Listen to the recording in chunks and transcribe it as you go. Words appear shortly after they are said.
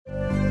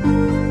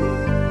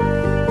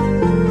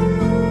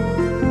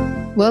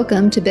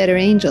Welcome to Better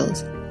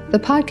Angels, the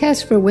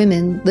podcast for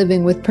women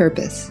living with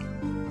purpose.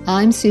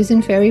 I'm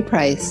Susan Ferry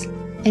Price,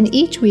 and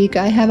each week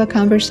I have a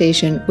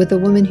conversation with a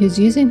woman who's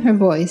using her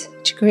voice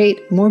to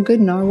create more good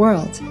in our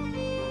world.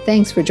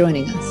 Thanks for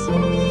joining us.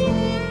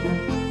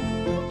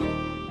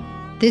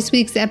 This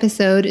week's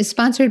episode is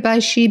sponsored by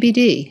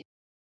SheBD.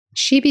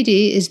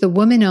 SheBD is the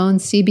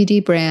woman-owned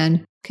CBD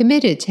brand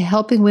committed to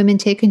helping women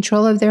take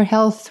control of their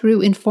health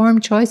through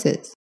informed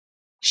choices.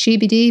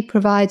 SheBD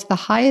provides the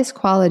highest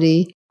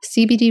quality,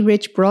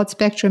 CBD-rich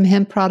broad-spectrum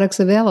hemp products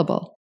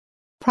available,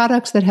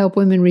 products that help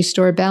women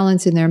restore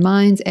balance in their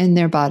minds and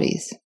their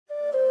bodies.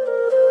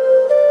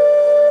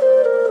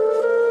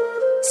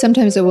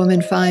 Sometimes a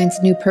woman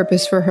finds new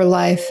purpose for her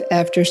life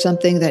after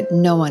something that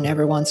no one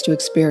ever wants to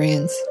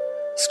experience.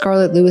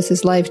 Scarlett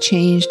Lewis's life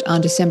changed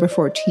on December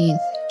 14th,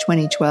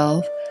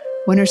 2012,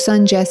 when her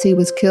son Jesse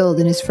was killed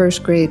in his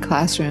first grade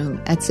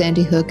classroom at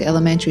Sandy Hook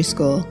Elementary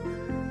School,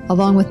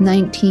 along with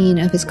 19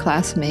 of his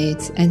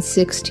classmates and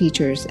 6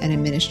 teachers and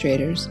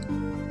administrators.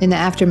 In the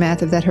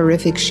aftermath of that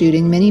horrific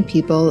shooting, many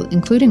people,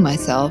 including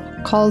myself,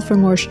 called for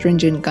more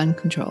stringent gun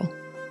control.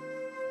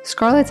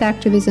 Scarlett's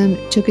activism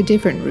took a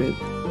different route,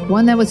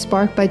 one that was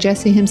sparked by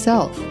Jesse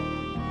himself.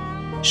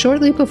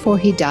 Shortly before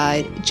he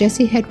died,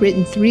 Jesse had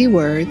written 3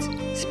 words,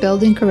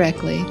 spelled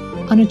incorrectly,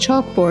 on a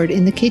chalkboard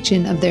in the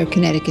kitchen of their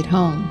Connecticut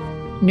home: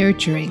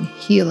 nurturing,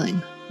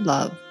 healing,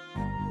 love.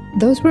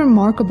 Those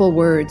remarkable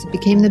words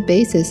became the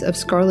basis of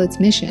Scarlett's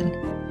mission.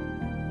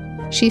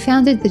 She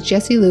founded the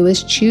Jessie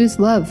Lewis Choose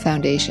Love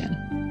Foundation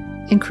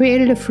and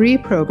created a free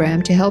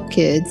program to help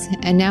kids,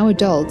 and now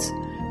adults,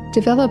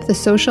 develop the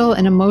social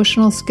and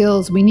emotional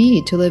skills we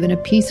need to live in a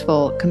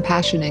peaceful,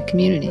 compassionate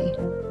community.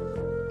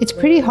 It's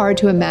pretty hard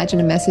to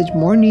imagine a message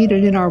more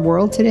needed in our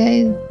world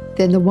today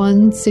than the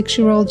one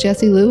 6-year-old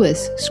Jessie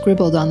Lewis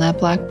scribbled on that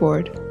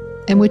blackboard,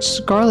 and which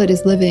Scarlett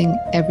is living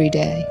every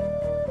day.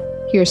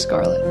 Here's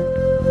Scarlett.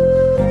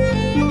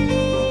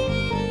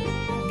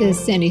 The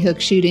Sandy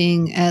Hook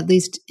shooting, at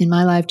least in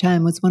my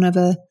lifetime, was one of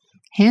a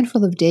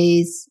handful of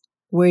days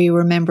where you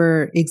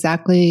remember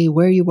exactly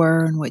where you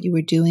were and what you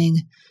were doing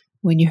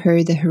when you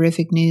heard the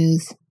horrific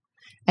news.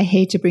 I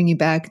hate to bring you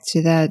back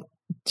to that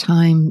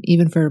time,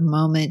 even for a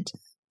moment,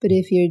 but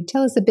if you'd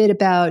tell us a bit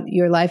about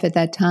your life at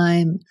that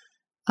time.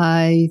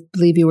 I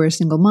believe you were a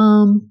single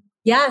mom.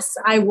 Yes,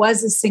 I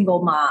was a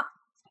single mom.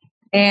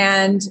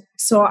 And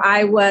so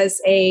I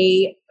was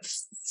a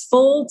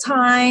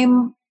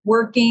full-time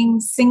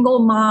working single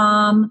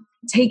mom,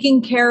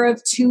 taking care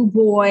of 2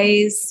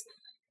 boys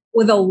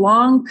with a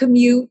long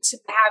commute,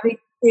 having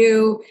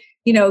to,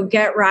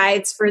 get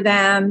rides for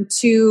them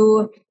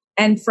to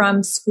and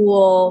from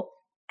school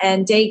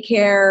and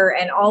daycare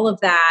and all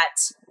of that.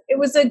 It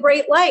was a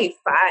great life.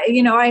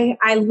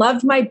 I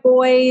loved my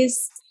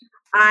boys.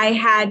 I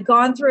had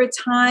gone through a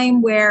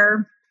time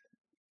where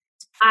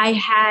I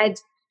had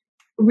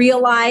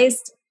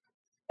realized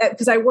that,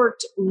 because I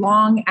worked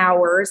long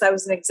hours, I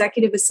was an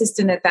executive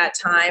assistant at that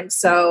time.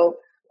 So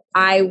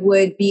I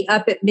would be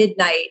up at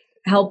midnight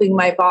helping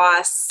my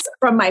boss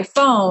from my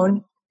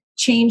phone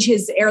change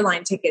his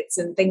airline tickets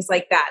and things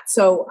like that.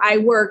 So I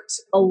worked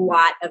a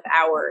lot of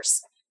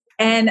hours.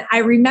 And I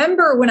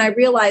remember when I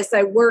realized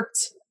I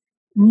worked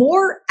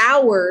more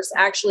hours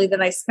actually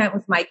than I spent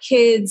with my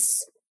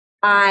kids,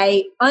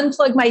 I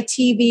unplugged my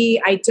TV,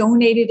 I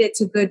donated it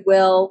to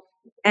Goodwill.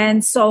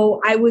 And so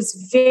I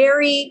was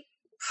very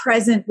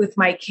present with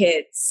my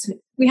kids.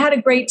 We had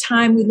a great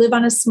time. We live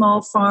on a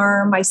small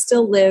farm. I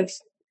still live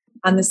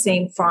on the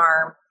same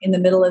farm in the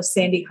middle of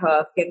Sandy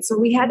Hook. And so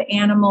we had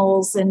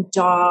animals and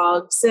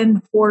dogs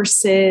and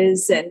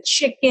horses and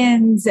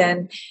chickens.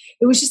 And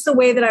it was just the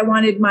way that I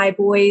wanted my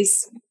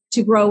boys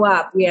to grow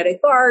up. We had a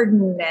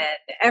garden,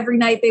 and every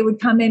night they would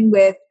come in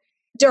with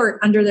dirt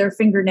under their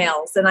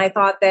fingernails. And I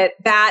thought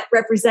that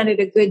represented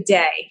a good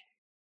day.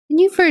 When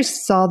you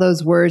first saw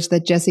those words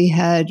that Jesse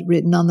had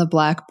written on the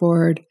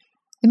blackboard,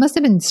 it must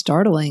have been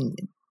startling.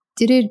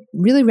 Did it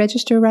really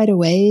register right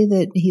away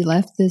that he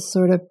left this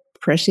sort of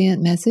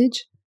prescient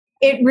message?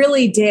 It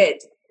really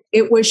did.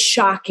 It was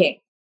shocking.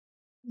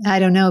 I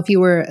don't know if you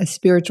were a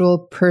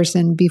spiritual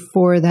person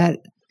before that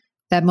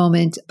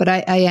moment, but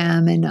I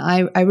am. And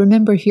I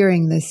remember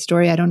hearing this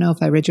story. I don't know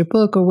if I read your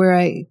book or where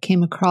I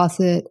came across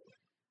it.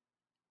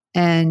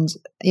 And,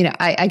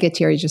 I get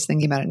teary just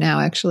thinking about it now,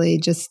 actually,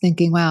 just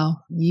thinking, wow,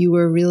 you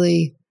were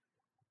really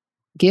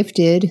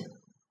gifted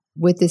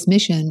with this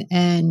mission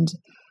and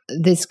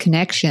this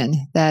connection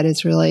that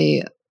is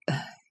really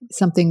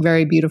something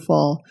very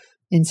beautiful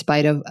in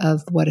spite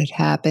of what had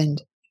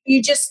happened.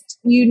 You just,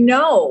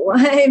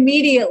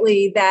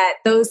 immediately that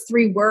those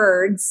 3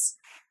 words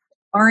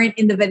aren't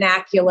in the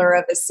vernacular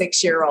of a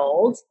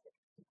 6-year-old.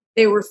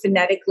 They were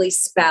phonetically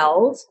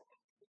spelled.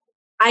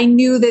 I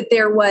knew that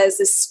there was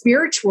a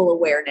spiritual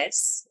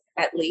awareness,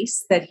 at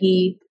least, that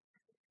he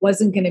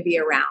wasn't going to be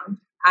around,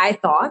 I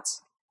thought.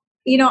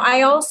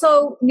 I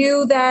also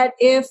knew that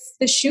if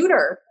the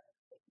shooter,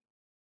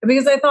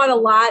 because I thought a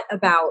lot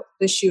about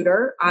the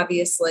shooter,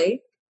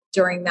 obviously,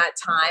 during that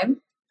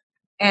time.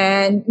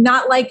 and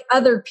not like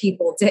other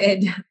people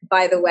did,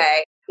 by the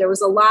way. There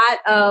was a lot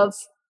of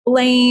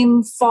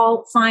blame,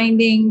 fault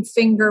finding,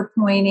 finger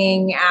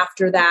pointing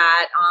after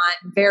that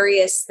on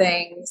various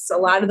things. A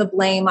lot of the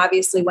blame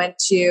obviously went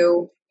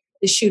to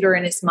the shooter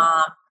and his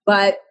mom,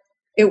 but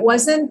it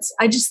wasn't,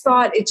 I just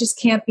thought it just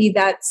can't be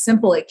that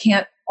simple. It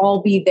can't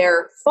all be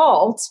their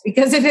fault,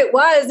 because if it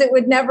was, it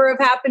would never have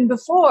happened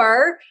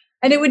before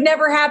and it would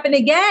never happen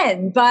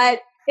again.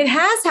 But it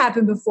has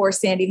happened before,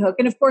 Sandy Hook.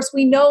 And of course,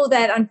 we know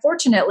that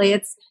unfortunately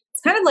it's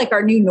kind of like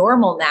our new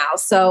normal now.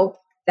 So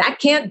that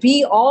can't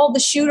be all the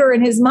shooter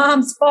and his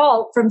mom's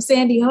fault from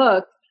Sandy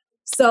Hook.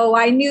 So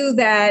I knew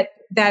that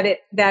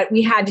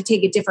we had to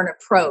take a different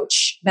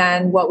approach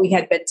than what we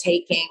had been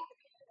taking.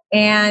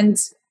 And,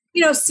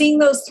 seeing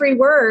those 3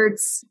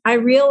 words, I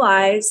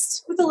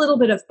realized with a little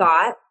bit of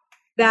thought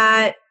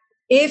that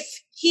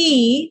if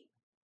he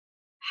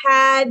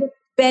had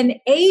been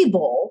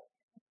able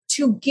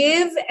to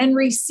give and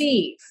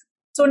receive,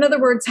 so in other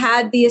words,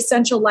 had the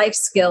essential life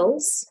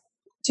skills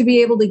to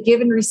be able to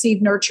give and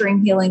receive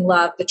nurturing, healing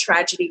love, the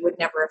tragedy would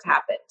never have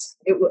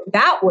happened.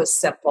 That was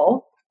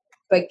simple,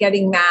 but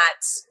getting that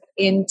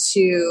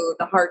into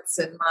the hearts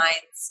and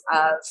minds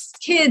of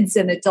kids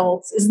and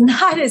adults is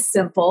not as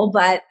simple,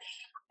 but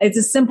it's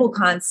a simple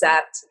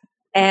concept.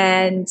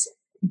 And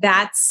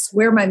that's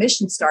where my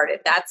mission started.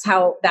 That's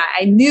how that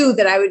I knew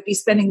that I would be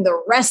spending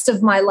the rest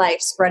of my life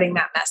spreading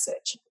that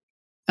message.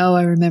 Oh,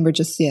 I remember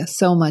just,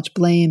 so much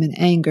blame and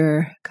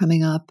anger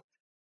coming up.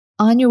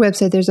 On your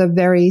website, there's a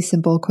very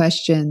simple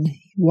question: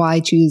 why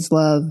choose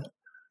love?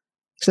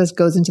 It just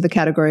goes into the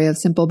category of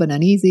simple but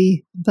not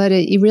easy. But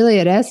it really,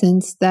 at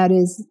essence, that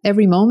is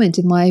every moment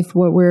in life.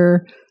 What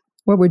we're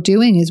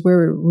doing is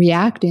we're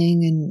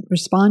reacting and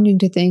responding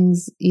to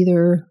things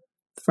either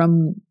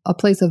from a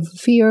place of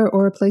fear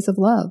or a place of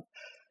love.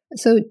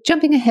 So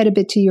jumping ahead a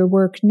bit to your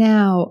work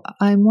now,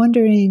 I'm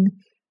wondering,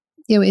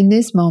 in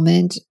this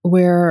moment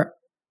where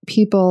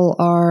people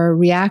are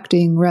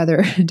reacting rather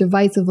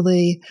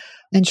divisively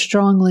and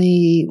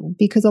strongly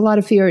because a lot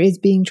of fear is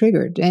being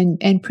triggered,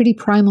 and pretty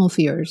primal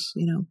fears,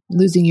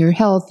 losing your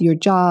health, your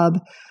job,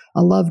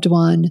 a loved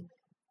one.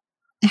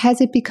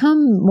 Has it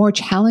become more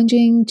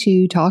challenging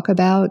to talk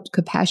about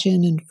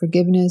compassion and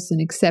forgiveness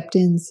and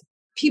acceptance?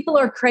 People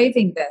are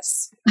craving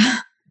this.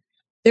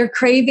 They're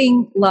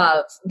craving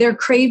love. They're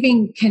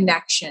craving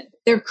connection.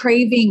 They're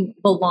craving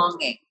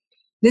belonging.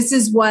 This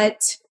is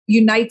what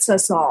unites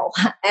us all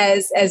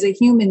as a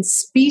human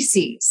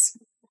species,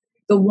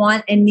 the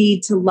want and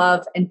need to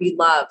love and be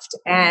loved.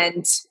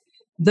 And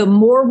the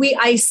more we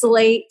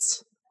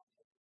isolate,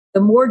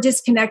 the more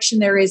disconnection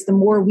there is, the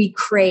more we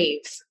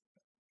crave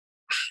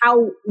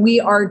how we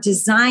are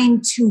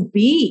designed to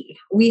be.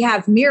 We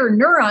have mirror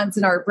neurons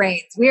in our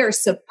brains. We are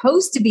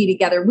supposed to be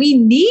together. We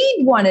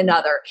need one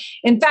another.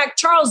 In fact,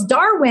 Charles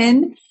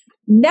Darwin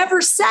never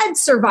said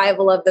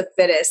survival of the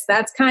fittest.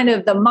 That's kind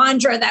of the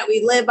mantra that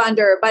we live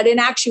under. But in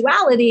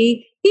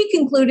actuality, he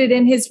concluded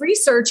in his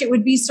research, it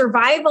would be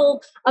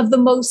survival of the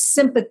most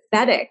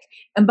sympathetic.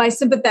 And by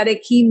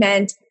sympathetic, he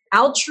meant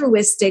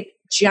altruistic,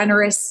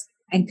 generous,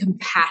 and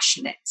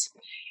compassionate.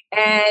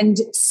 And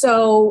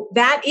so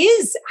that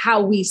is how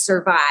we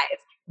survive.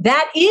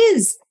 That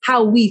is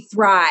how we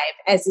thrive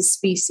as a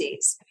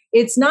species.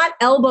 It's not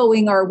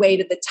elbowing our way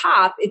to the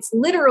top. It's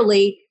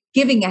literally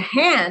giving a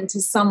hand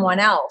to someone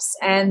else.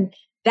 And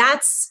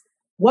that's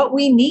what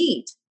we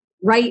need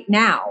right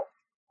now.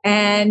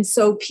 And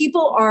so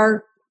people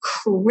are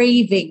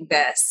craving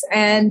this.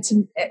 And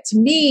to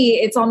me,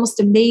 it's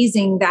almost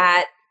amazing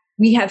that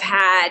we have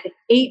had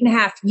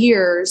 8.5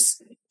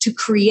 years to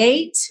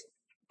create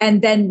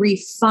and then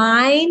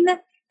refine,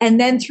 and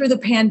then through the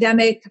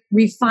pandemic,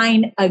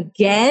 refine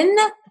again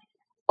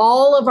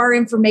all of our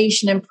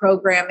information and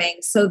programming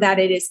so that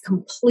it is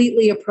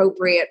completely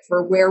appropriate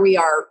for where we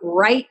are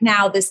right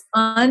now, this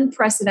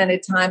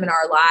unprecedented time in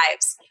our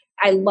lives.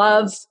 I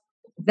love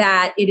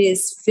that it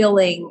is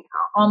filling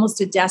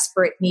almost a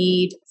desperate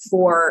need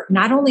for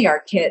not only our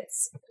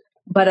kids,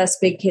 but us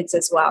big kids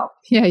as well.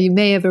 Yeah, you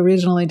may have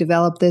originally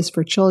developed this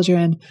for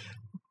children,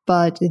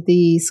 but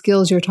the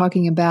skills you're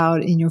talking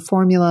about in your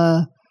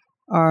formula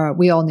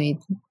we all need: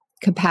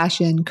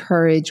 compassion,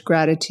 courage,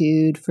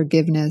 gratitude,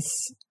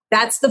 forgiveness.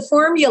 That's the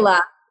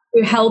formula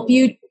to help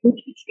you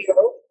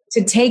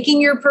to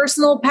taking your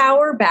personal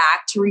power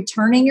back, to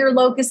returning your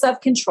locus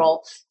of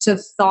control, to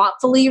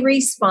thoughtfully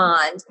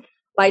respond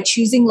by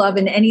choosing love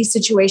in any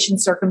situation,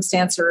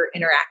 circumstance, or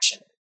interaction.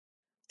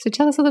 So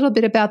tell us a little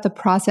bit about the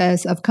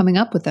process of coming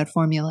up with that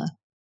formula.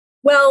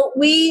 Well,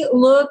 we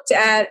looked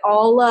at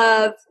all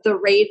of the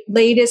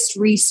latest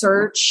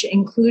research,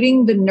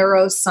 including the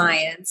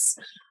neuroscience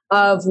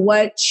of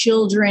what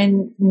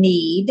children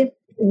need,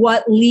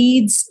 what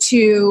leads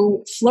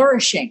to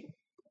flourishing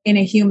in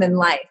a human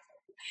life.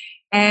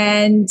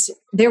 And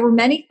there were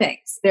many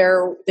things.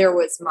 There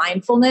was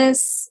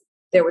mindfulness,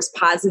 there was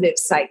positive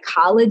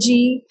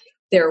psychology,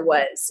 there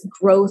was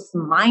growth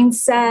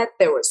mindset,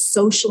 there was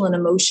social and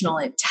emotional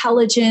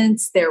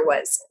intelligence, there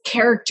was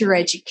character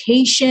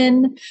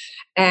education.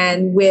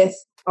 And with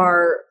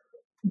our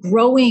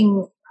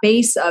growing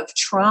base of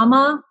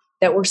trauma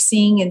that we're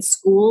seeing in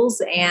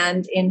schools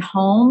and in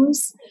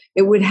homes,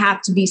 it would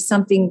have to be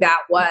something that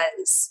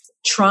was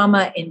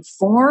trauma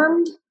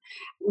informed.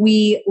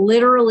 We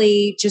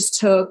literally just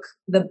took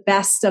the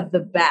best of the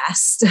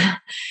best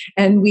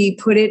and we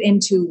put it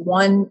into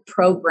one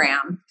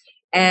program,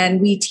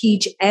 and we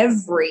teach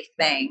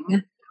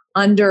everything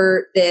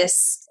under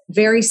this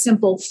very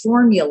simple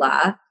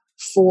formula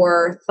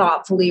for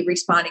thoughtfully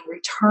responding,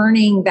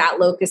 returning that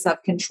locus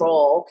of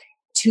control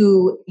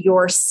to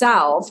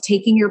yourself,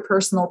 taking your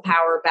personal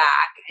power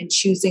back and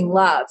choosing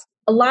love.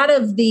 A lot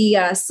of the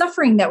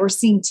suffering that we're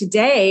seeing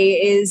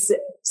today is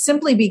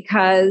simply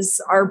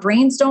because our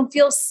brains don't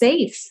feel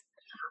safe.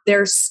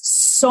 There's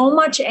so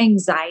much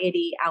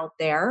anxiety out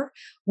there.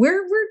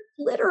 We're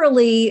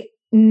literally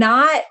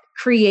not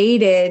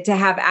created to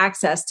have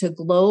access to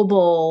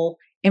global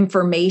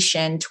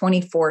information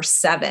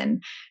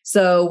 24/7.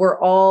 So we're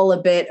all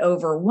a bit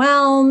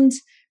overwhelmed.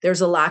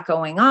 There's a lot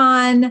going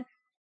on.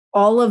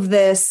 All of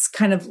this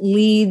kind of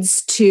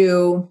leads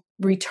to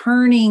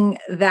returning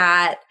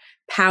that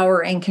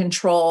power and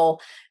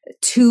control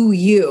to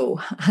you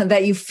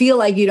that you feel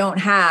like you don't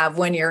have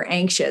when you're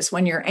anxious.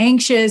 When you're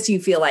anxious, you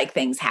feel like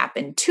things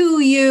happen to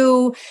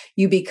you.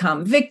 You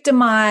become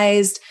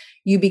victimized.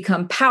 You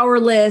become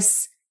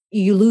powerless.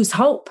 You lose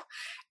hope.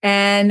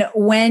 And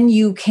when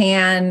you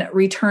can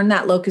return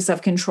that locus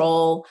of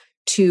control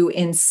to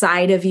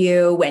inside of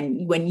you,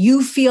 when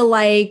you feel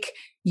like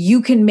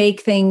you can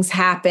make things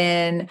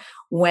happen,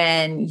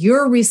 when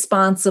you're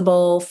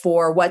responsible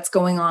for what's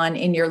going on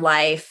in your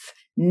life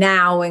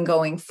now and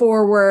going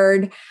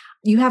forward,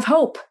 you have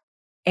hope,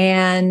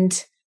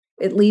 and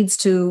it leads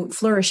to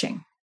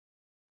flourishing.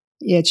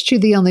 Yeah, it's true.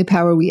 The only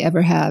power we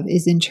ever have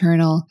is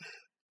internal.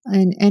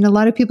 And a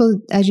lot of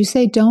people, as you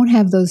say, don't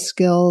have those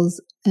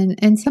skills.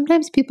 And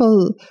sometimes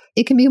people,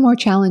 it can be more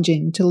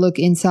challenging to look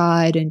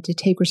inside and to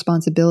take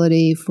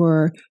responsibility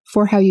for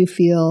how you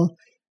feel,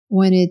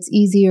 when it's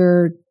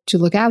easier to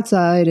look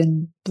outside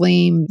and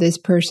blame this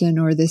person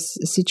or this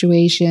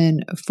situation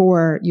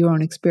for your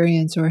own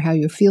experience or how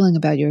you're feeling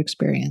about your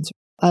experience.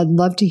 I'd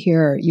love to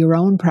hear your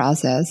own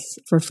process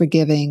for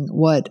forgiving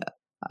what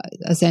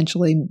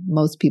essentially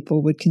most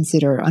people would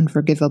consider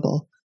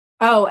unforgivable.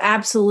 Oh,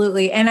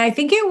 absolutely. And I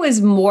think it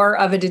was more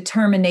of a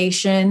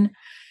determination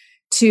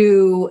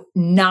to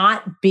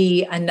not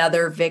be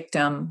another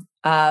victim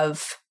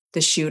of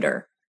the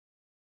shooter.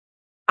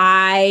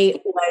 I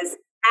was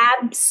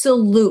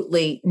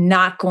absolutely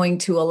not going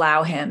to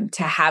allow him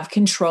to have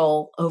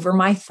control over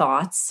my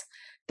thoughts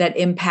that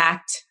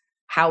impact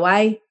how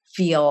I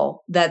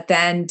feel, that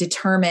then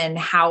determine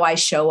how I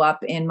show up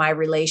in my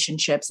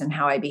relationships and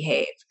how I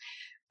behave.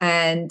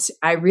 And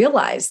I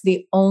realized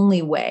the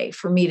only way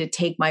for me to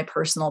take my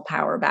personal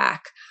power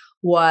back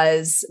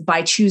was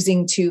by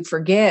choosing to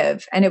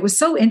forgive. And it was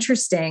so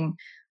interesting,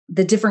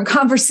 the different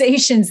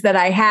conversations that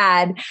I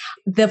had.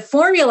 The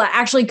formula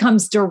actually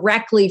comes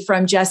directly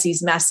from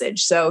Jesse's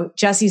message. So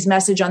Jesse's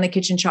message on the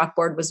kitchen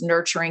chalkboard was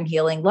nurturing,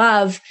 healing,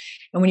 love.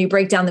 And when you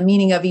break down the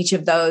meaning of each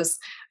of those,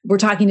 we're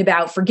talking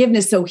about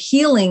forgiveness. So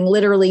healing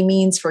literally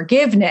means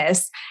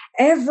forgiveness.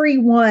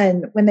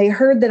 Everyone, when they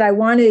heard that I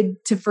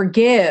wanted to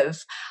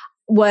forgive,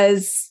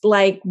 was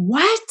like,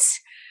 what?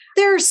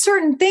 There are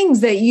certain things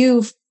that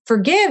you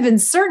forgive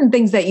and certain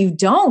things that you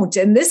don't.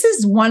 And this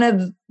is one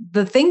of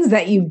the things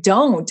that you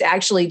don't.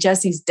 Actually,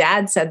 Jesse's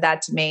dad said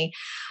that to me.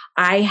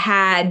 I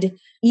had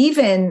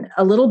even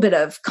a little bit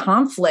of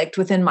conflict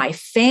within my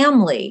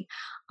family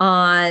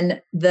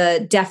on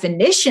the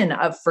definition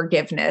of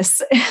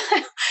forgiveness.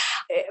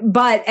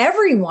 But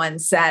everyone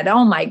said,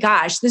 oh my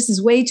gosh, this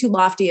is way too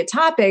lofty a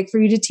topic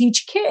for you to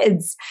teach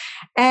kids.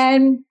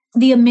 And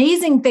the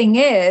amazing thing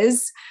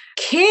is,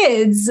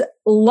 kids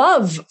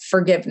love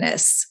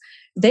forgiveness.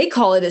 They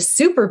call it a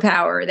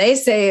superpower. They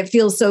say it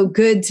feels so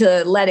good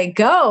to let it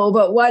go.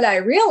 But what I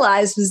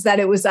realized was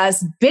that it was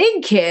us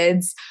big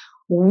kids.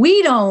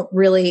 We don't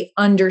really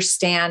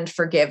understand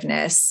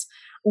forgiveness.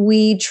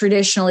 We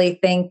traditionally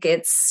think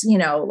it's,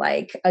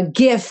 like a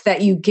gift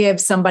that you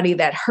give somebody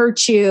that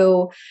hurt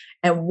you.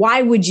 And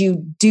why would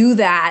you do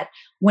that?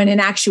 When in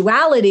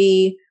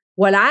actuality,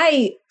 what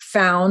I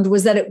found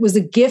was that it was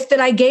a gift that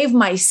I gave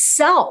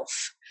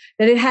myself,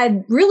 that it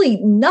had really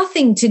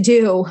nothing to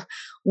do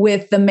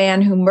with the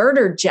man who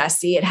murdered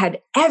Jesse. It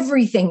had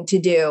everything to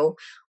do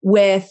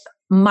with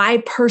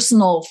my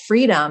personal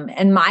freedom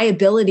and my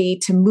ability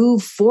to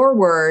move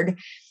forward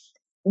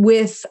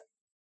with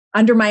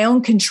under my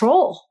own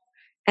control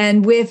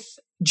and with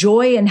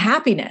joy and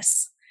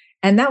happiness.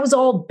 And that was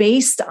all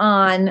based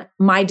on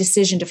my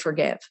decision to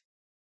forgive.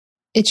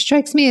 It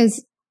strikes me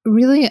as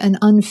really an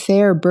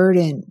unfair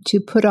burden to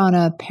put on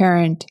a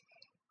parent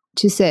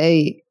to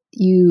say,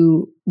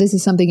 this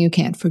is something you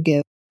can't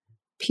forgive.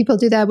 People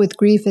do that with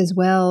grief as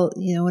well.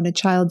 When a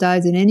child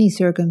dies in any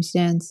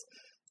circumstance,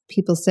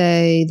 people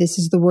say this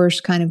is the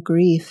worst kind of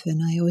grief.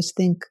 And I always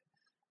think,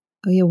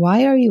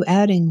 why are you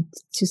adding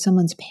to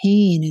someone's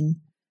pain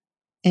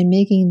and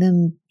making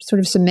them sort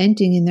of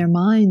cementing in their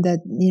mind that,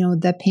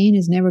 that pain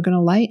is never going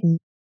to lighten?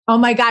 Oh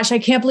my gosh, I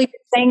can't believe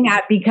you're saying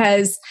that,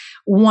 because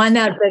one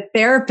of the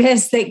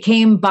therapists that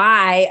came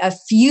by a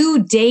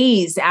few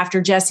days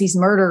after Jesse's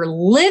murder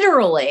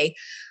literally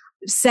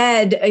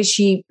said,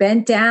 she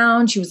bent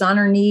down, she was on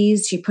her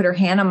knees, she put her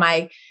hand on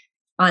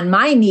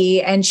my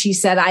knee, and she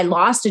said, I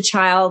lost a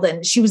child.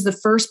 And she was the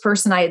first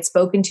person I had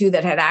spoken to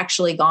that had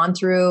actually gone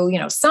through,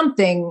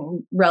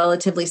 something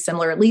relatively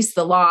similar, at least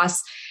the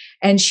loss.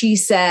 And she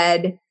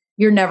said,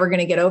 you're never going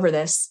to get over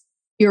this.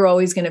 You're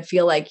always going to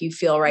feel like you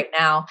feel right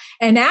now.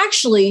 And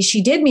actually,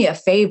 she did me a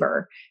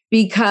favor,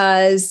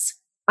 because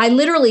I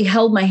literally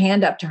held my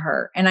hand up to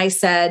her and I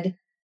said,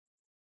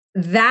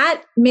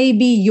 that may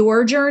be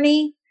your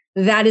journey.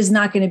 That is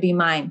not going to be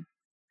mine.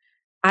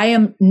 I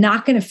am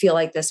not going to feel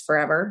like this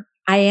forever.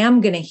 I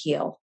am going to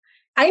heal.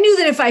 I knew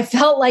that if I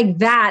felt like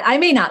that, I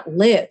may not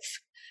live,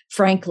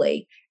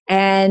 frankly.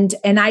 And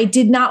I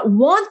did not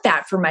want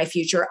that for my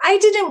future. I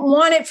didn't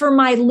want it for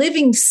my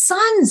living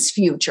son's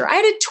future. I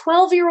had a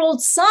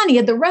 12-year-old son. He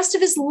had the rest of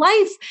his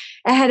life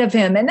ahead of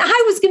him. And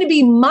I was going to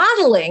be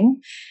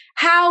modeling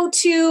how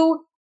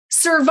to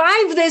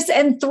survive this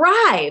and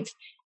thrive.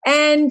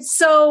 And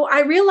so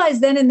I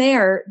realized then and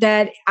there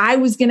that I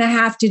was going to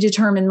have to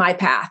determine my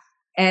path,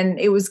 and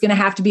it was going to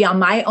have to be on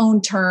my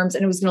own terms,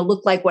 and it was going to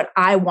look like what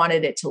I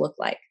wanted it to look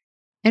like.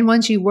 And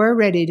once you were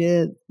ready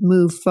to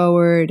move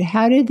forward,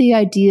 how did the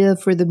idea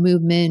for the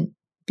movement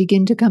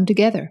begin to come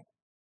together?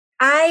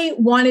 I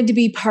wanted to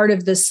be part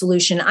of the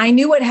solution. I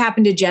knew what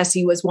happened to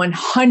Jesse was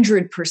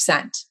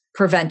 100%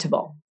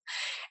 preventable.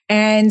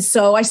 And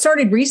so I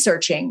started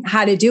researching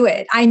how to do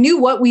it. I knew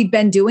what we'd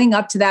been doing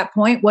up to that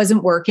point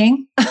wasn't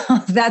working.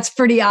 That's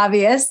pretty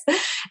obvious.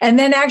 And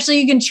then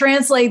actually you can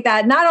translate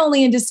that not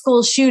only into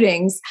school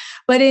shootings,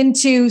 but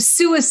into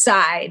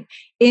suicide,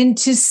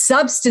 into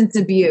substance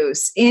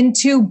abuse,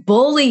 into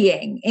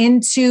bullying,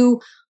 into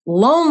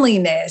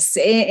loneliness,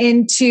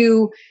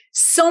 into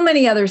so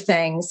many other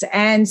things.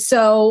 And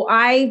so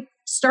I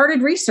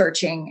started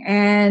researching,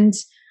 and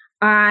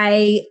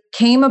I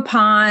came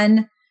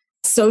upon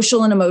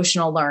social and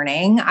emotional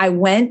learning. I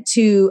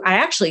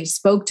actually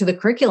spoke to the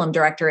curriculum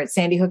director at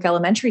Sandy Hook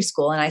Elementary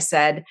School, and I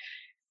said,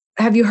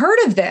 have you heard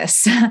of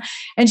this?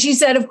 And she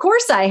said, of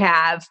course I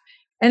have.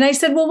 And I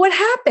said, well, what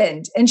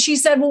happened? And she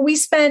said, well, we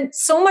spent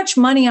so much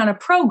money on a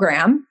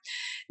program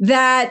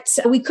that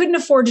we couldn't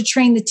afford to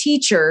train the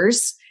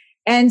teachers.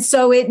 And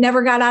so it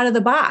never got out of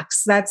the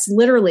box. That's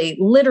literally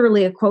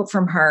a quote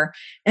from her.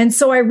 And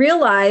so I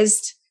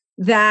realized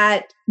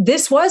that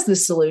this was the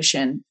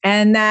solution,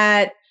 and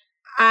that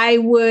I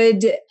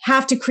would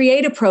have to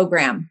create a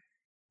program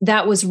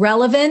that was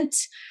relevant,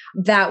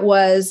 that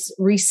was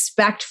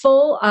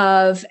respectful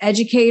of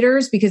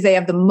educators, because they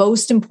have the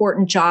most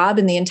important job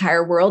in the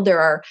entire world. There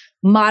are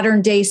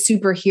modern day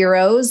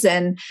superheroes,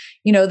 and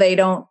they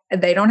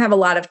don't have a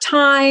lot of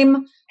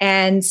time.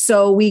 And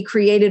so we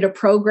created a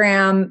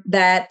program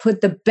that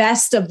put the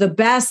best of the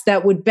best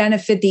that would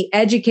benefit the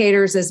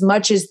educators as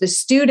much as the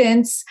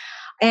students.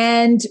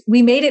 And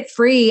we made it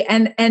free.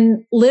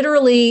 And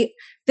literally,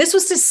 this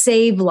was to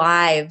save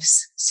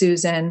lives,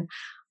 Susan,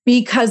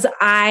 because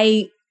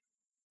I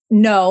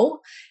know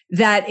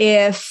that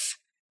if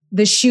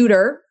the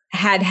shooter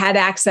had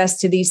access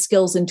to these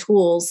skills and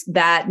tools,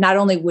 that not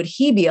only would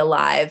he be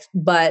alive,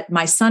 but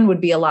my son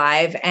would be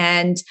alive.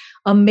 And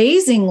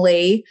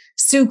amazingly,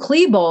 Sue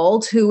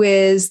Klebold, who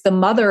is the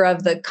mother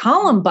of the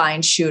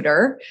Columbine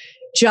shooter,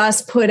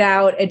 just put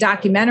out a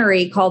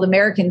documentary called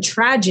American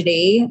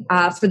Tragedy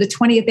for the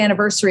 20th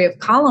anniversary of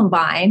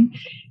Columbine.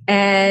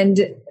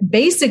 And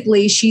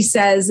basically, she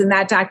says in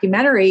that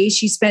documentary,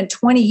 she spent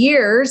 20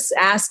 years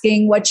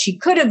asking what she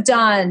could have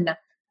done,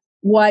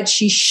 what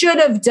she should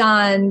have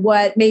done,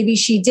 what maybe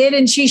she did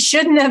and she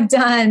shouldn't have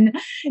done,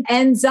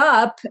 ends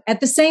up at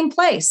the same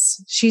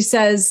place. She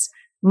says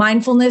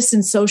mindfulness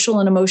and social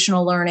and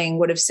emotional learning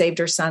would have saved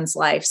her son's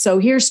life. So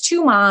here's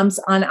two moms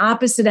on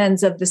opposite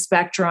ends of the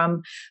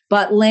spectrum,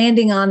 but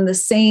landing on the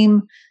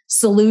same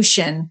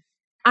solution.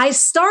 I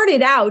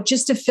started out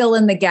just to fill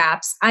in the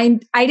gaps. I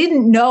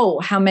didn't know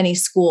how many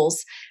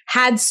schools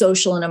had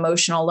social and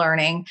emotional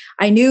learning.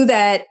 I knew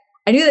that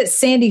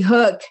Sandy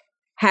Hook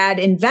had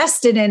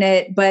invested in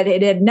it, but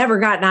it had never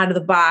gotten out of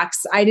the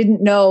box. I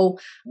didn't know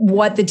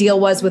what the deal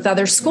was with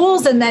other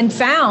schools, and then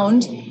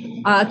found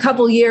a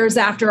couple years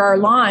after our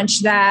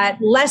launch that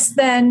less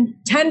than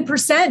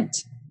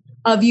 10%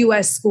 of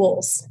U.S.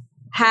 schools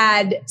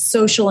had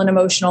social and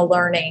emotional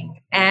learning.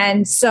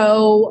 And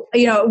so,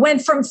 it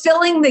went from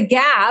filling the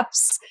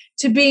gaps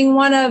to being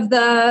one of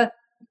the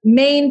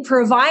main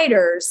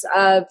providers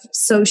of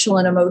social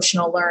and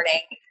emotional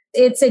learning.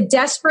 It's a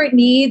desperate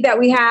need that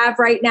we have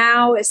right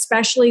now,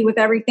 especially with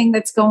everything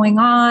that's going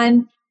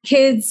on.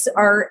 Kids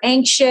are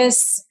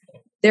anxious,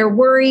 they're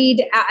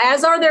worried,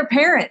 as are their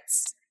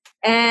parents.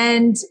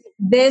 And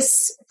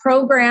this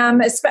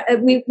program,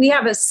 we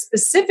have a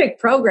specific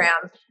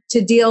program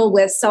to deal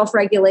with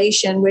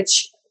self-regulation,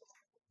 which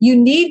you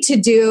need to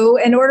do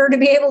in order to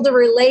be able to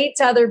relate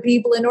to other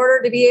people, in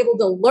order to be able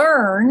to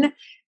learn.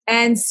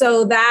 And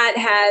so that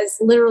has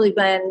literally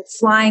been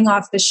flying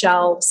off the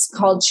shelves,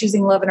 called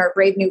Choosing Love in Our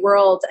Brave New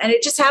World. And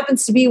it just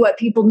happens to be what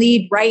people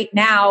need right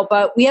now,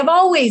 but we have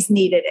always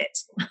needed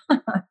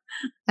it.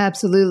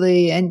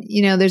 Absolutely. And,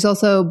 there's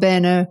also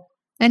been an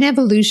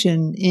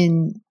evolution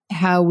in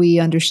how we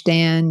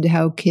understand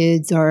how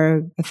kids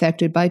are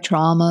affected by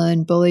trauma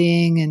and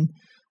bullying and,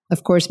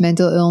 of course,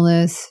 mental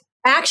illness.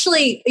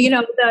 Actually,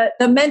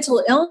 the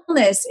mental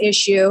illness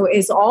issue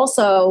is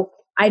also,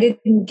 I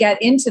didn't get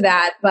into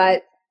that,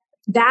 but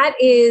that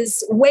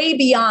is way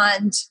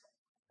beyond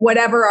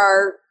whatever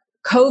our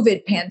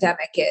COVID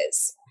pandemic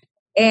is.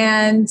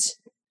 And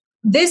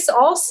this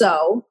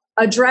also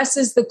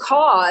addresses the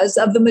cause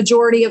of the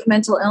majority of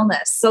mental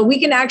illness. So we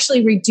can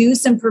actually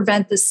reduce and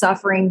prevent the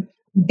suffering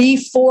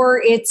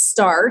before it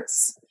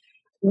starts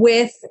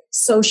with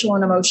social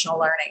and emotional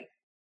learning.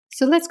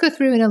 So let's go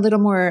through in a little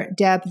more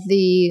depth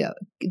the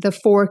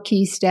 4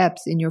 key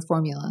steps in your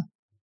formula.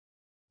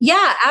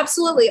 Yeah,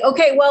 absolutely.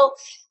 Okay, well,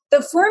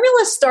 the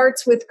formula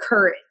starts with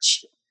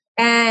courage.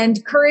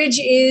 And courage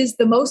is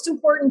the most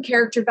important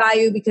character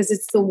value because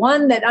it's the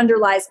one that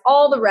underlies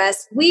all the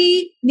rest.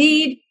 We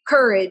need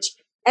courage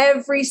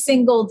every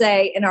single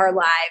day in our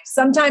lives.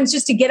 Sometimes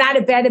just to get out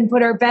of bed and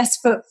put our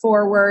best foot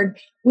forward.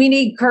 We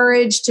need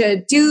courage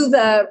to do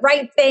the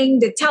right thing,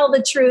 to tell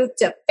the truth,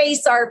 to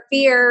face our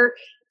fear,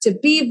 to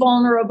be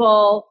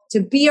vulnerable, to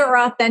be our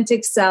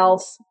authentic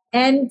self.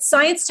 And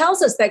science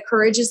tells us that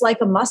courage is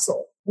like a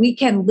muscle. We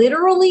can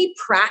literally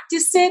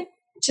practice it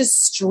to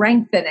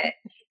strengthen it.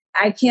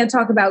 I can't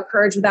talk about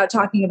courage without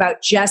talking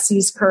about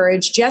Jesse's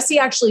courage. Jesse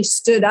actually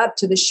stood up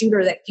to the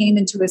shooter that came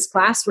into his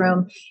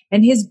classroom,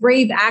 and his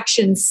brave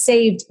actions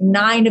saved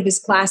 9 of his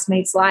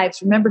classmates'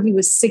 lives. Remember, he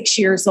was 6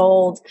 years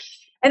old.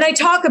 And I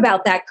talk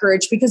about that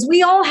courage because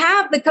we all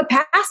have the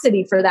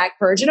capacity for that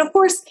courage. And of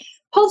course,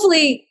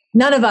 hopefully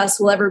none of us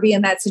will ever be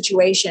in that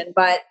situation,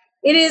 but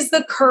it is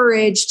the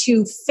courage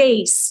to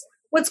face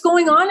what's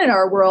going on in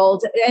our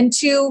world and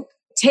to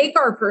take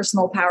our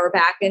personal power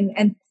back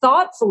and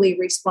thoughtfully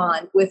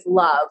respond with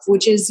love,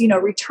 which is,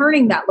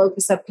 returning that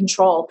locus of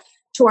control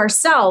to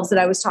ourselves that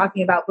I was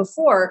talking about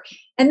before.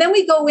 And then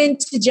we go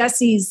into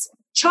Jesse's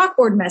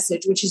chalkboard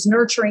message, which is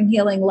nurturing,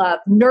 healing, love.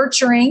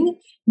 Nurturing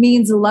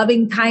means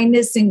loving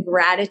kindness and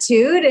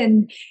gratitude,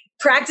 and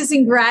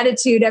practicing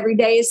gratitude every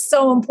day is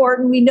so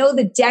important. We know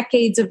the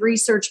decades of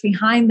research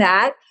behind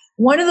that.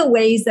 One of the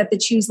ways that the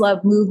Choose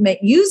Love movement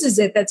uses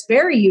it that's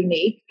very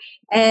unique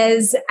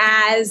is,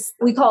 as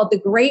we call it, the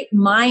great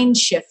mind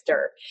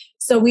shifter.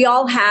 So we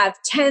all have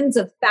tens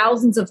of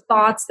thousands of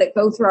thoughts that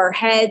go through our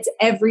heads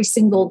every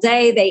single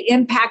day. They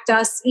impact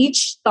us,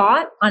 each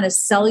thought on a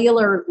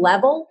cellular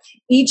level.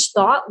 Each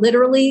thought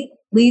literally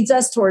leads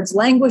us towards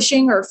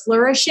languishing or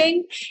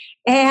flourishing.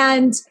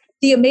 And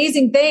the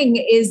amazing thing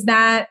is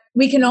that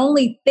we can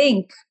only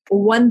think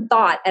one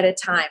thought at a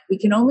time. We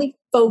can only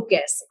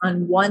focus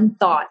on one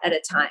thought at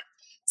a time.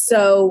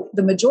 So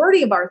the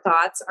majority of our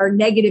thoughts are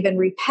negative and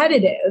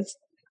repetitive,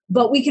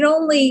 but we can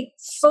only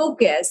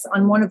focus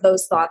on one of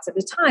those thoughts at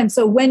a time.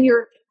 So when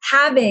you're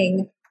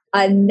having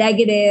a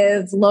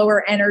negative,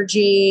 lower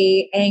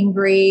energy,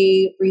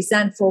 angry,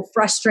 resentful,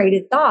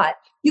 frustrated thought,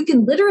 you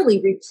can literally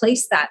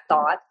replace that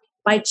thought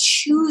by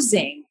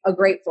choosing a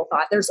grateful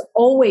thought. There's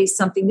always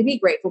something to be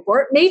grateful for.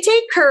 It may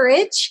take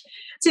courage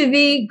to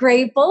be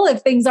grateful if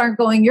things aren't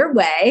going your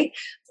way,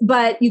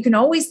 but you can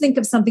always think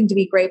of something to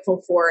be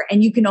grateful for,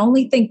 and you can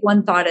only think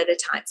one thought at a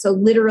time. So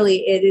literally,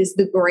 it is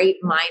the great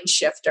mind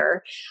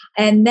shifter.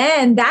 And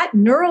then that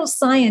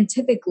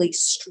neuroscientifically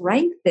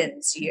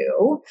strengthens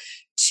you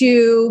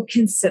to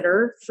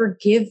consider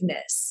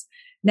forgiveness.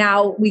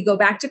 Now, we go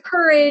back to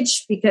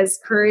courage because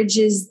courage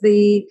is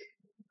the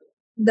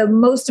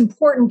most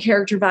important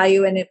character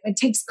value, and it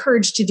takes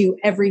courage to do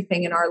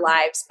everything in our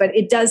lives. But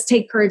it does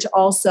take courage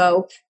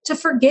also to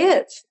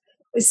forgive,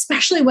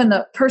 especially when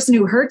the person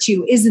who hurt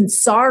you isn't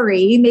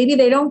sorry. Maybe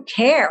they don't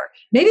care.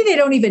 Maybe they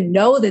don't even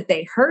know that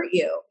they hurt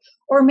you.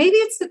 Or maybe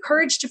it's the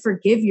courage to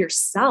forgive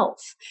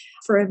yourself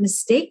for a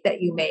mistake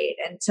that you made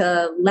and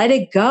to let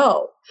it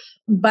go.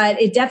 But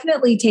it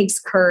definitely takes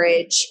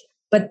courage.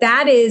 But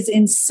that is,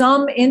 in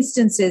some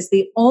instances,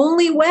 the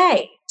only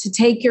way to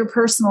take your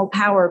personal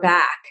power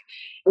back.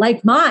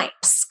 Like mine,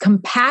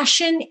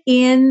 compassion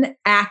in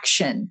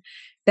action.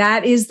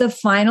 That is the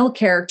final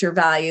character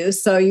value.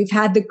 So you've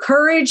had the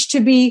courage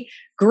to be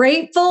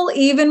grateful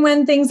even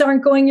when things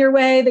aren't going your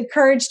way, the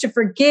courage to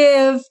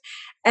forgive,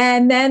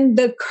 and then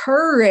the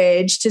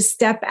courage to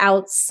step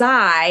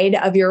outside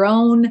of your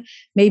own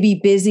maybe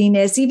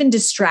busyness, even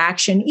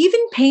distraction, even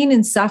pain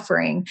and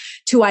suffering,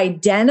 to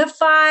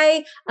identify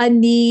a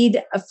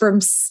need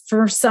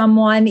for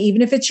someone,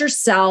 even if it's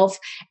yourself,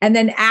 and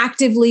then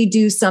actively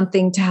do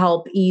something to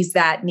help ease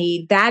that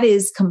need. That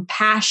is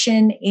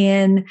compassion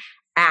in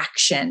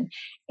action.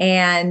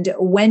 And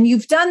when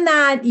you've done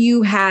that,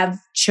 you have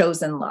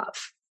chosen love.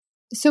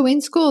 So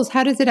in schools,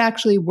 how does it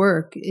actually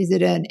work? Is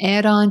it an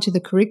add-on to the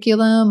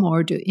curriculum,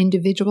 or do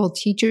individual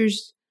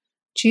teachers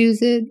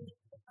choose it?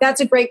 That's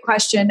a great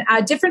question.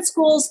 Different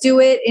schools do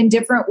it in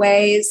different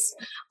ways.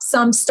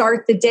 Some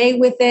start the day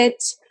with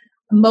it.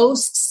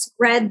 Most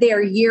spread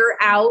their year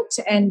out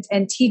and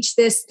teach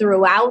this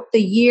throughout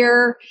the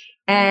year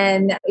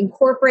and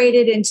incorporate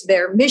it into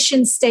their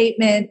mission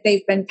statement.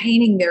 They've been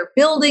painting their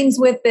buildings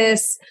with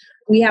this.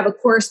 We have a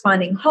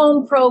corresponding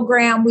home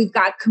program. We've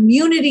got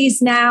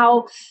communities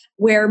now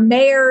where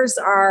mayors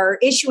are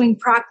issuing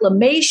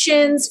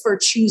proclamations for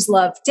Choose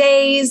Love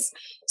Days.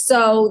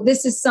 So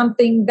this is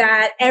something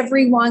that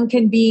everyone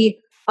can be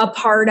a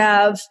part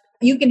of.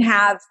 You can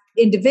have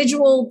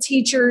individual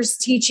teachers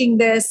teaching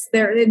this.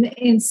 There,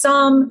 in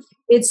some,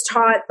 it's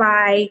taught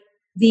by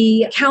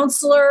the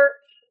counselor.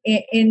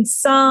 In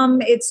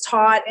some, it's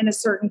taught in a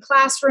certain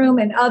classroom.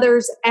 And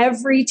others,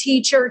 every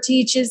teacher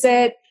teaches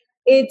it.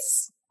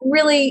 It's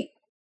really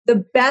the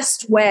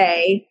best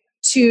way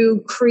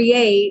to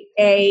create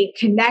a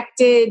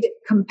connected,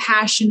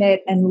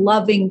 compassionate, and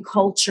loving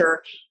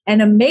culture.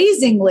 And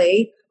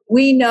amazingly,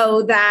 we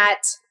know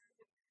that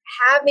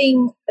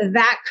having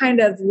that kind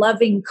of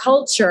loving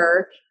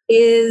culture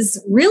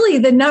is really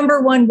the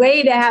number one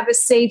way to have a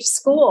safe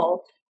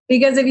school.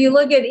 Because if you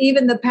look at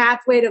even the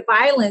pathway to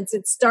violence,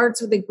 it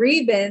starts with a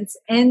grievance,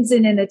 ends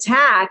in an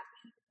attack.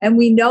 And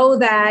we know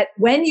that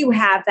when you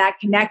have that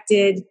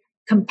connected,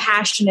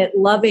 compassionate,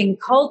 loving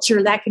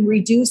culture, that can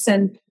reduce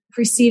and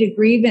precede a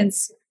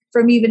grievance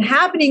from even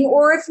happening.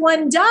 Or if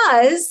one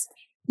does,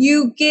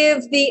 you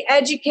give the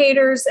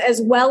educators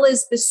as well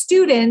as the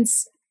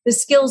students the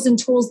skills and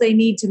tools they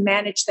need to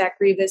manage that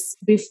grievance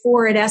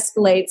before it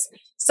escalates.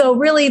 So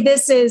really,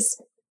 this is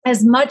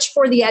as much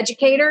for the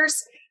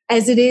educators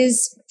as it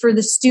is for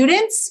the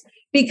students,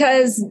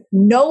 because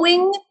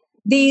knowing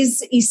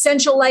these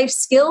essential life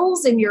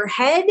skills in your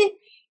head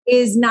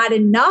is not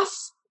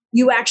enough.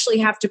 You actually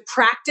have to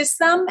practice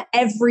them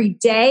every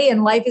day.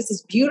 And life is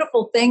this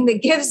beautiful thing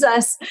that gives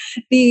us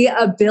the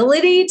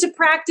ability to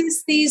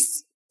practice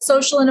these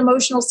social and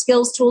emotional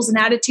skills, tools, and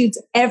attitudes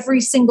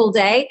every single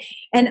day.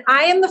 And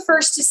I am the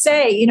first to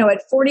say,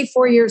 at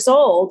 44 years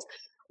old,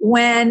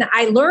 when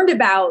I learned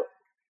about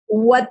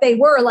what they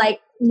were,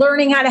 like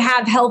learning how to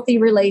have healthy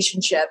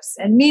relationships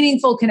and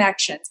meaningful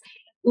connections,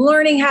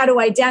 learning how to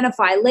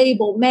identify,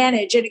 label,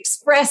 manage, and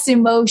express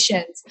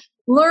emotions,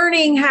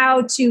 learning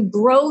how to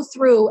grow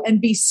through and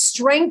be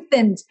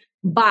strengthened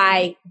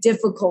by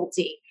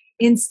difficulty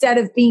instead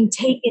of being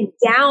taken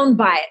down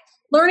by it,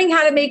 learning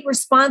how to make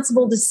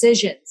responsible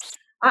decisions.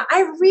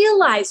 I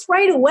realized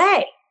right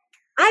away,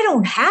 I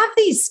don't have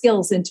these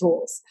skills and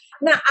tools.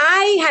 Now,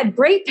 I had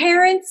great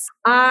parents.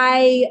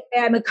 I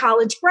am a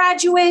college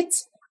graduate.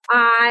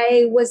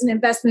 I was an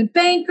investment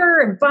banker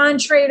and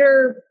bond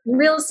trader,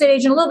 real estate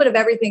agent, a little bit of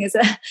everything as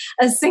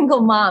a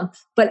single mom.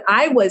 But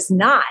I was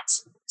not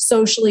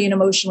socially and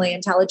emotionally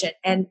intelligent.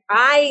 And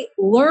I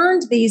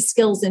learned these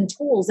skills and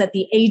tools at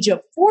the age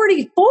of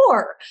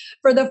 44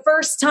 for the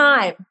first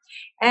time.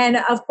 And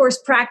of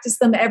course, practice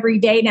them every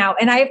day now.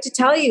 And I have to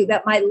tell you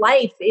that my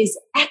life is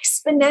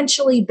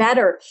exponentially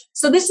better.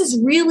 So this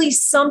is really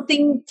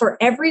something for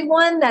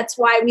everyone. That's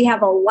why we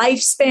have a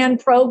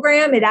lifespan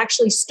program. It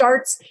actually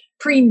starts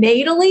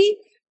prenatally,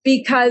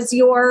 because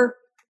your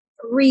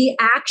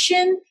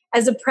reaction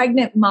as a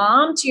pregnant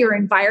mom to your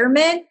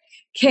environment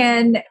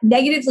can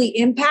negatively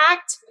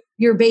impact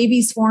your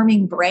baby's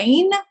forming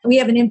brain. We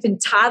have an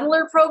infant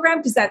toddler program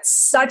because that's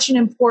such an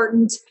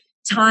important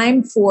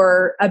time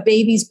for a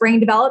baby's brain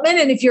development.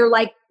 And if you're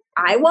like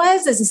I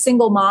was as a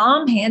single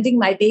mom, handing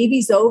my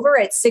babies over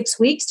at 6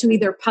 weeks to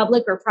either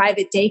public or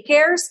private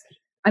daycares,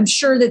 I'm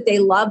sure that they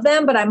love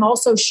them, but I'm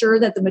also sure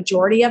that the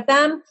majority of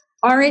them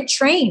aren't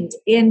trained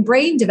in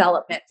brain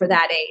development for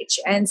that age.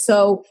 And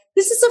so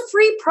this is a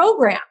free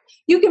program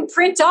you can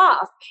print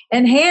off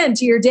and hand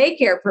to your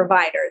daycare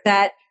provider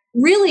that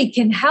really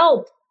can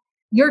help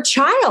your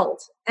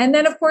child. And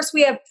then, of course,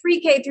 we have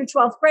pre-K through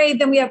 12th grade.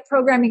 Then we have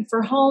programming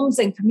for homes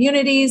and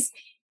communities,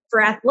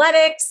 for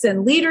athletics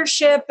and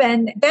leadership.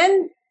 And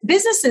then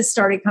businesses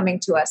started coming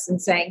to us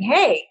and saying,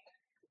 hey,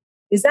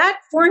 is that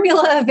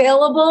formula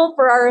available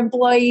for our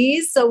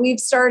employees? So we've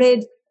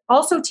started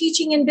also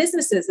teaching in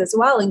businesses as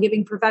well and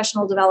giving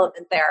professional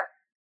development there.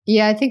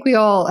 Yeah, I think we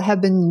all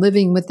have been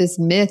living with this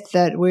myth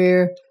that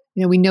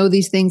we know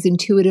these things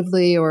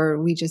intuitively,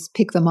 or we just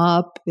pick them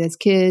up as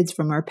kids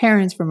from our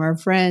parents, from our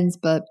friends,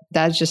 but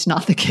that's just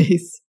not the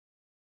case.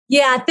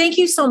 Yeah, thank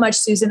you so much,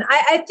 Susan.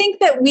 I think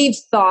that we've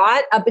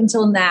thought up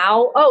until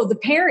now, oh, the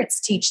parents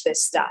teach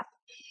this stuff.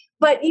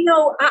 But,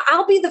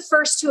 I'll be the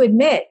first to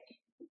admit,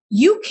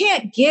 you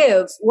can't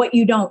give what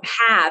you don't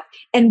have.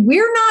 And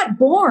we're not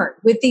born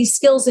with these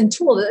skills and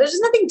tools. There's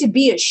nothing to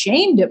be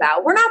ashamed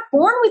about. We're not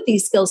born with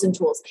these skills and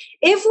tools.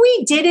 If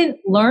we didn't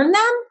learn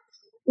them,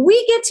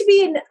 we get to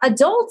be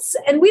adults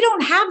and we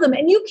don't have them.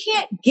 And you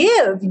can't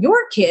give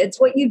your kids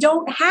what you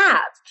don't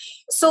have.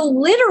 So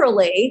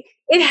literally,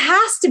 it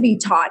has to be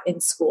taught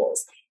in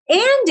schools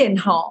and in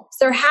homes.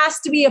 There has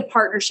to be a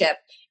partnership.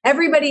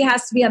 Everybody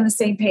has to be on the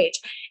same page.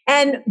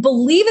 And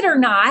believe it or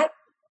not,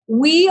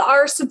 we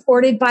are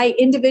supported by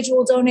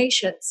individual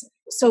donations.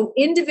 So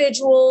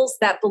individuals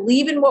that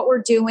believe in what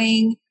we're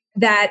doing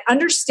that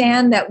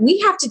understand that we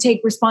have to take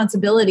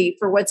responsibility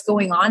for what's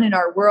going on in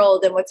our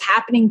world and what's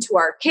happening to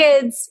our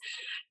kids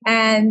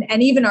and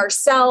even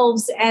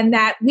ourselves, and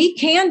that we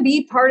can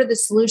be part of the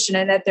solution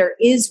and that there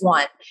is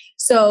one.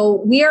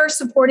 So we are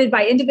supported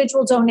by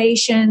individual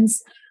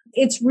donations.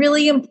 It's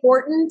really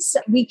important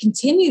we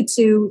continue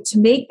to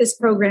make this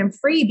program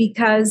free,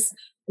 because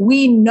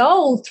we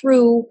know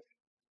through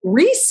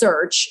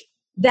research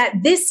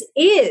that this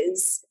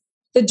is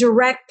the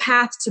direct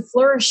path to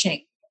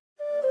flourishing.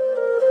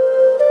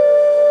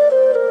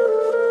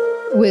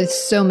 With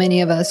so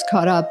many of us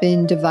caught up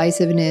in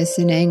divisiveness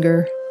and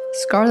anger,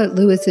 Scarlett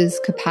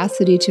Lewis's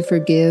capacity to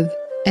forgive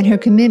and her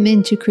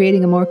commitment to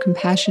creating a more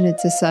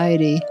compassionate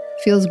society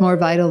feels more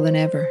vital than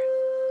ever.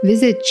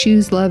 Visit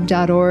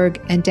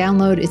chooselove.org and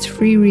download its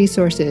free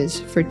resources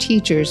for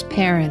teachers,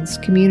 parents,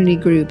 community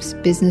groups,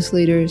 business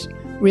leaders,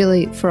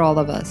 really for all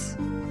of us.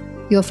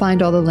 You'll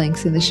find all the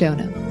links in the show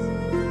notes.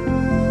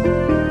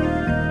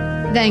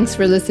 Thanks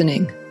for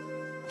listening.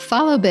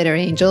 Follow Better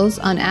Angels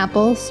on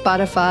Apple,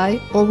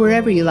 Spotify, or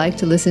wherever you like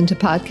to listen to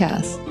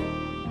podcasts.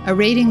 A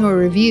rating or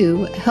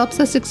review helps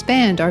us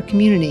expand our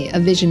community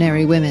of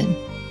visionary women.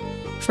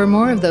 For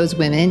more of those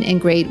women and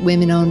great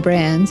women-owned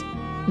brands,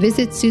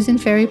 visit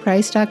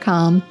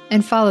SusanFerryPrice.com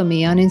and follow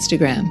me on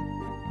Instagram.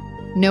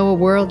 Know a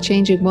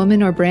world-changing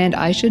woman or brand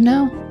I should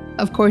know?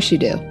 Of course you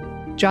do.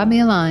 Drop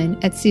me a line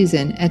at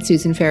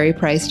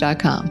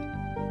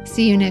Susan@SusanFerryPrice.com.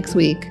 See you next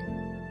week.